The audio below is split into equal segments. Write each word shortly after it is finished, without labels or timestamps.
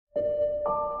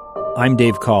I'm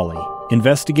Dave Cawley,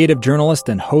 investigative journalist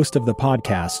and host of the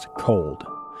podcast Cold.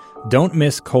 Don't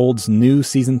miss Cold's new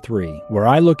Season 3, where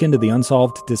I look into the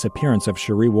unsolved disappearance of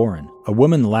Sheree Warren, a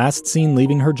woman last seen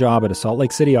leaving her job at a Salt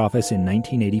Lake City office in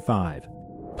 1985.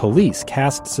 Police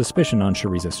cast suspicion on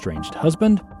Sheree's estranged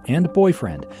husband and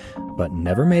boyfriend, but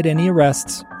never made any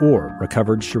arrests or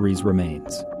recovered Sheree's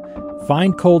remains.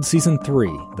 Find Cold Season 3,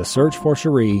 The Search for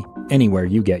Sheree, anywhere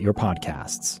you get your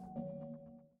podcasts.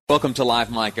 Welcome to Live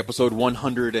Mike, episode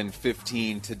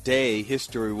 115. Today,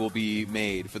 history will be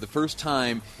made. For the first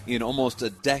time in almost a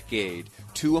decade,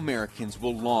 two Americans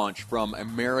will launch from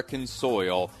American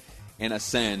soil and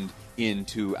ascend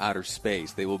into outer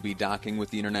space. They will be docking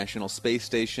with the International Space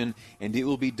Station, and it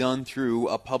will be done through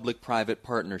a public-private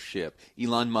partnership.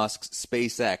 Elon Musk's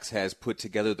SpaceX has put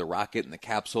together the rocket and the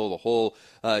capsule, the whole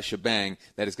shebang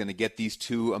that is going to get these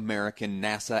two American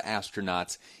NASA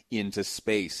astronauts into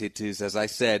space. It is, as I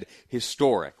said,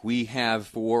 historic. We have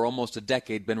for almost a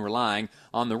decade been relying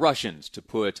on the Russians to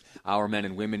put our men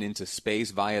and women into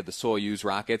space via the Soyuz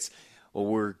rockets. Well,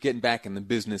 we're getting back in the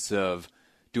business of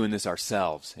doing this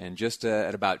ourselves, and just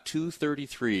at about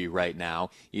 2:33 right now,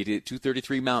 it is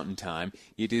 2:33 Mountain Time.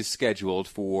 It is scheduled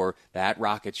for that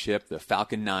rocket ship, the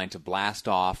Falcon 9, to blast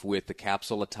off with the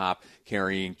capsule atop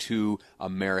carrying two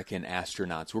American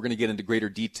astronauts. We're going to get into greater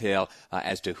detail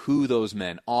as to who those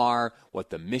men are, what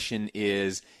the mission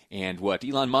is, and what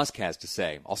Elon Musk has to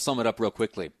say. I'll sum it up real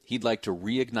quickly. He'd like to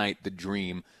reignite the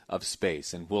dream of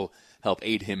space, and we'll help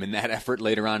aid him in that effort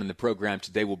later on in the program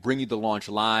today. We'll bring you the launch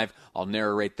live. I'll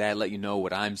narrate that, let you know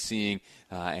what I'm seeing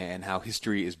and how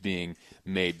history is being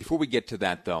made. Before we get to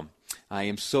that, though, I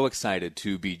am so excited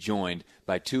to be joined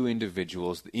by two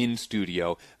individuals in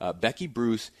studio, Becky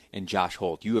Bruce and Josh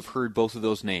Holt. You have heard both of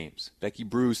those names. Becky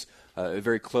Bruce, a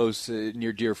very close,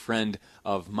 near dear friend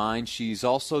of mine. She's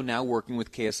also now working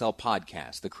with KSL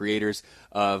Podcast, the creators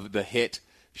of the hit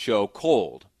show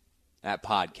Cold. That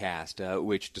podcast,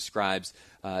 which describes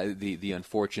the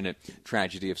unfortunate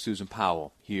tragedy of Susan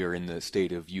Powell here in the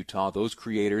state of Utah. Those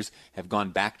creators have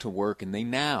gone back to work, and they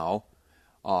now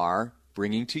are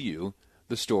bringing to you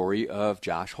the story of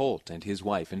Josh Holt and his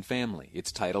wife and family.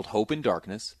 It's titled Hope in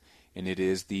Darkness, and it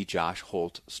is the Josh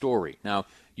Holt story. Now,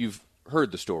 you've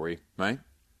heard the story, right?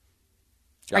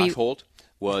 Josh Holt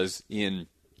was in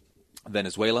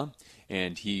Venezuela,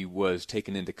 and he was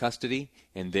taken into custody,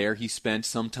 and there he spent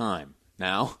some time.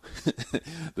 Now,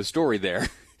 the story there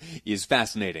is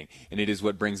fascinating, and it is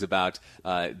what brings about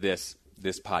this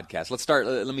podcast. Let's start.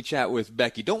 Let me chat with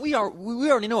Becky. Don't we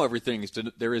already know everything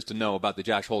there is to know about the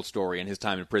Josh Holt story and his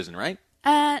time in prison, right?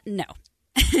 No.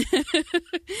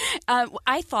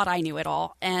 I thought I knew it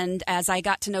all, and as I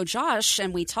got to know Josh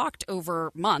and we talked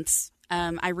over months,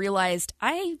 I realized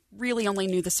I really only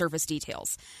knew the surface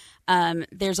details.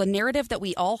 There's a narrative that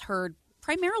we all heard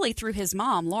primarily through his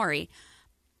mom, Laurie,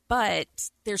 but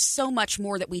there's so much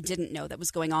more that we didn't know that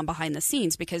was going on behind the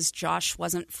scenes because Josh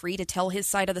wasn't free to tell his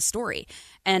side of the story.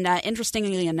 And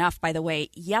interestingly enough, by the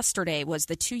way, yesterday was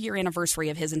the 2-year anniversary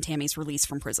of his and Tammy's release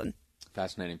from prison.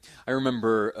 Fascinating. I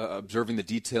remember observing the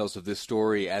details of this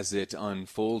story as it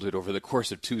unfolded over the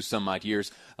course of 2 some odd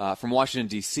years. From Washington,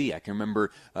 D.C., I can remember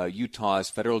Utah's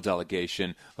federal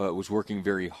delegation was working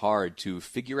very hard to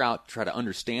figure out, try to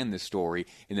understand this story,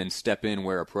 and then step in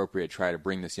where appropriate, try to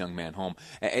bring this young man home.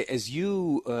 As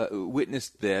you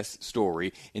witnessed this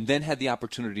story and then had the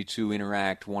opportunity to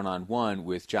interact one-on-one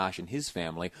with Josh and his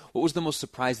family, what was the most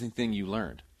surprising thing you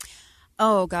learned?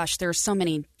 Oh, gosh, there are so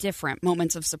many different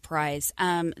moments of surprise.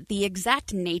 The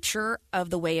exact nature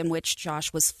of the way in which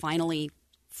Josh was finally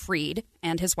freed,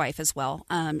 and his wife as well.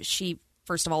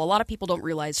 First of all, a lot of people don't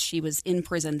realize she was in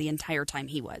prison the entire time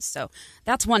he was. So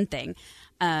that's one thing.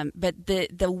 But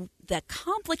the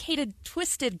complicated,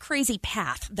 twisted, crazy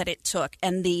path that it took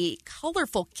and the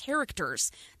colorful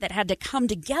characters that had to come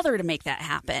together to make that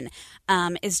happen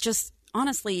is just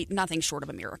honestly nothing short of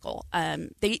a miracle.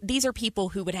 These are people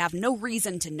who would have no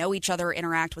reason to know each other,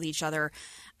 interact with each other.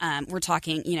 We're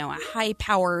talking, a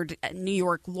high-powered New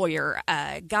York lawyer,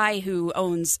 a guy who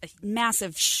owns a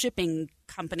massive shipping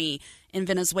company in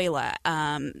Venezuela,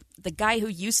 the guy who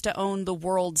used to own the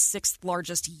world's 6th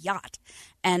largest yacht,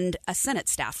 and a Senate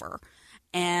staffer,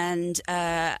 and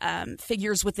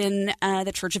figures within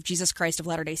the Church of Jesus Christ of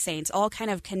Latter-day Saints, all kind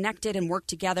of connected and worked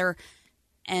together.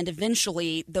 And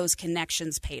eventually, those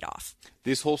connections paid off.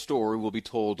 This whole story will be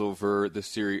told over a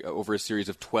series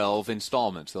of 12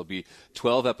 installments. There'll be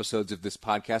 12 episodes of this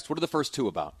podcast. What are the first 2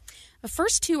 about? The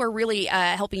first 2 are really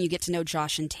helping you get to know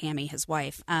Josh and Tammy, his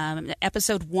wife.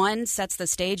 Episode 1 sets the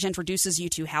stage, introduces you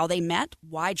to how they met,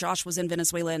 why Josh was in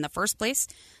Venezuela in the first place,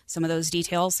 some of those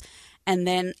details. And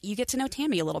then you get to know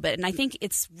Tammy a little bit. And I think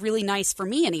it's really nice for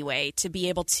me anyway to be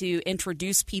able to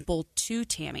introduce people to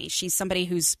Tammy. She's somebody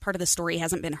whose part of the story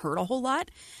hasn't been heard a whole lot.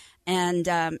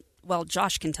 And, well,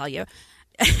 Josh can tell you.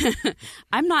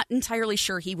 I'm not entirely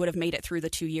sure he would have made it through the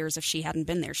 2 years if she hadn't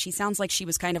been there. She sounds like she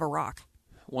was kind of a rock.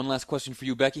 One last question for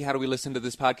you, Becky. How do we listen to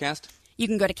this podcast? You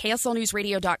can go to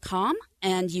kslnewsradio.com,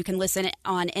 and you can listen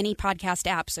on any podcast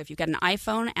app. So if you've got an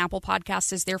iPhone, Apple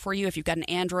Podcasts is there for you. If you've got an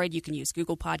Android, you can use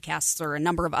Google Podcasts or a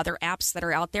number of other apps that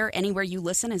are out there. Anywhere you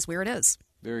listen is where it is.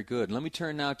 Very good. Let me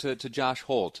turn now to Josh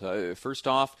Holt. First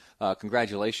off,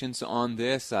 congratulations on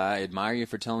this. I admire you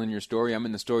for telling your story. I'm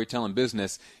in the storytelling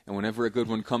business, and whenever a good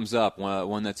one comes up,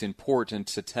 one that's important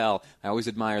to tell, I always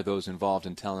admire those involved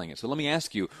in telling it. So let me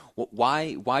ask you,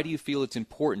 why do you feel it's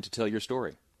important to tell your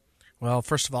story? Well,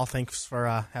 first of all, thanks for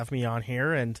having me on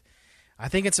here. And I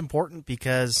think it's important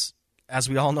because, as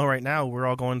we all know right now, we're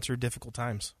all going through difficult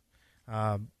times.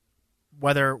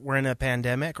 Whether we're in a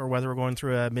pandemic or whether we're going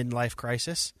through a midlife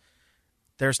crisis,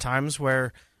 there's times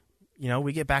where,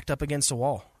 we get backed up against a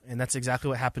wall. And that's exactly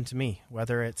what happened to me,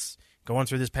 whether it's going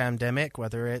through this pandemic,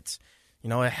 whether it's,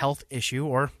 a health issue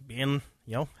or being,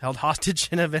 held hostage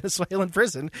in a Venezuelan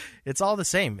prison. It's all the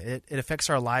same. It affects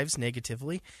our lives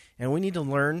negatively, and we need to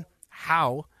learn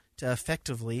how to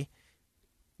effectively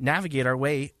navigate our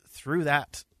way through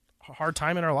that hard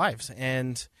time in our lives.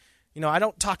 And, I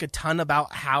don't talk a ton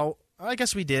about how, I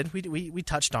guess we did. We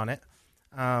touched on it.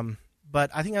 But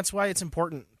I think that's why it's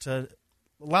important to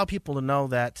allow people to know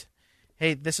that,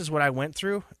 hey, this is what I went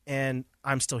through, and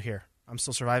I'm still here. I'm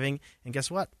still surviving. And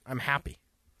guess what? I'm happy.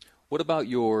 What about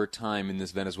your time in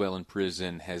this Venezuelan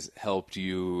prison has helped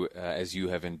you as you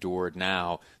have endured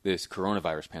now this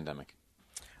coronavirus pandemic?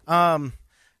 I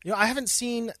haven't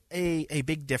seen a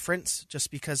big difference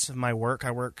just because of my work.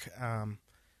 I work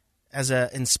as an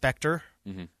inspector.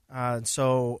 Mm-hmm.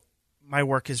 So my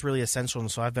work is really essential.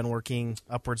 And so I've been working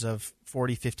upwards of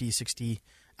 40, 50,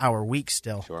 60-hour weeks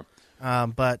still. Sure.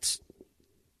 But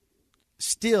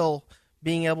still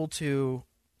being able to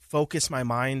focus my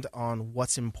mind on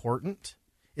what's important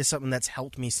is something that's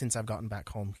helped me since I've gotten back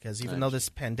home. Because even though this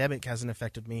pandemic hasn't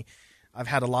affected me, I've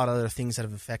had a lot of other things that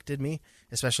have affected me,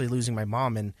 especially losing my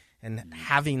mom, and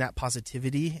having that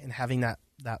positivity and having that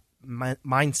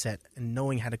mindset and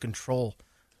knowing how to control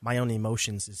my own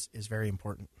emotions is very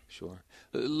important. Sure.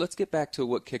 Let's get back to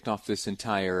what kicked off this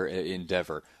entire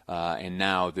endeavor and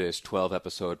now this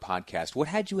 12-episode podcast. What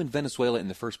had you in Venezuela in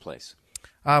the first place?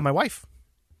 My wife.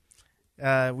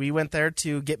 We went there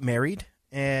to get married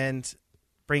and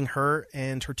bring her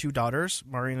and her two daughters,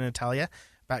 Maria and Natalia,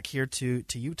 back here to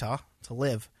Utah to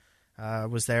live.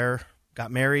 Was there,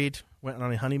 got married, went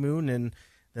on a honeymoon, and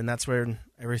then that's where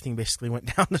everything basically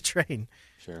went down the drain.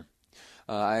 Sure.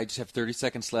 I just have 30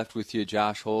 seconds left with you,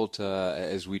 Josh Holt,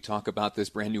 as we talk about this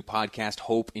brand new podcast,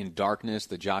 Hope in Darkness,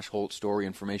 the Josh Holt story.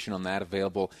 Information on that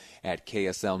available at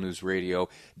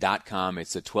kslnewsradio.com.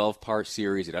 It's a 12-part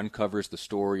series. It uncovers the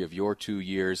story of your 2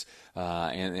 years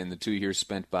and the 2 years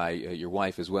spent by your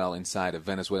wife as well inside a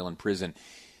Venezuelan prison.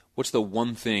 What's the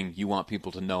one thing you want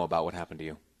people to know about what happened to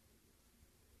you?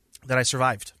 That I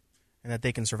survived and that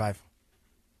they can survive.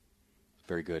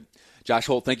 Very good. Josh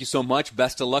Holt, thank you so much.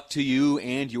 Best of luck to you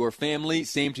and your family.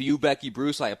 Same to you, Becky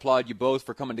Bruce. I applaud you both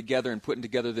for coming together and putting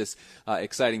together this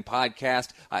exciting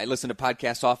podcast. I listen to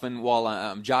podcasts often while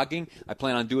I'm jogging. I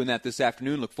plan on doing that this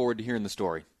afternoon. Look forward to hearing the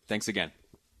story. Thanks again.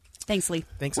 Thanks, Lee.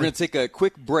 Thanks. We're going to take a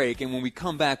quick break, and when we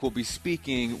come back, we'll be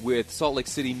speaking with Salt Lake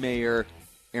City Mayor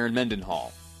Erin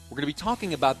Mendenhall. We're going to be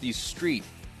talking about these street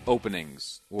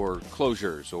openings or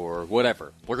closures or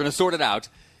whatever. We're going to sort it out.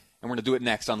 And we're going to do it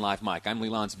next on Live Mike. I'm Lee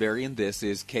Lonsberry, and this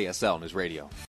is KSL News Radio.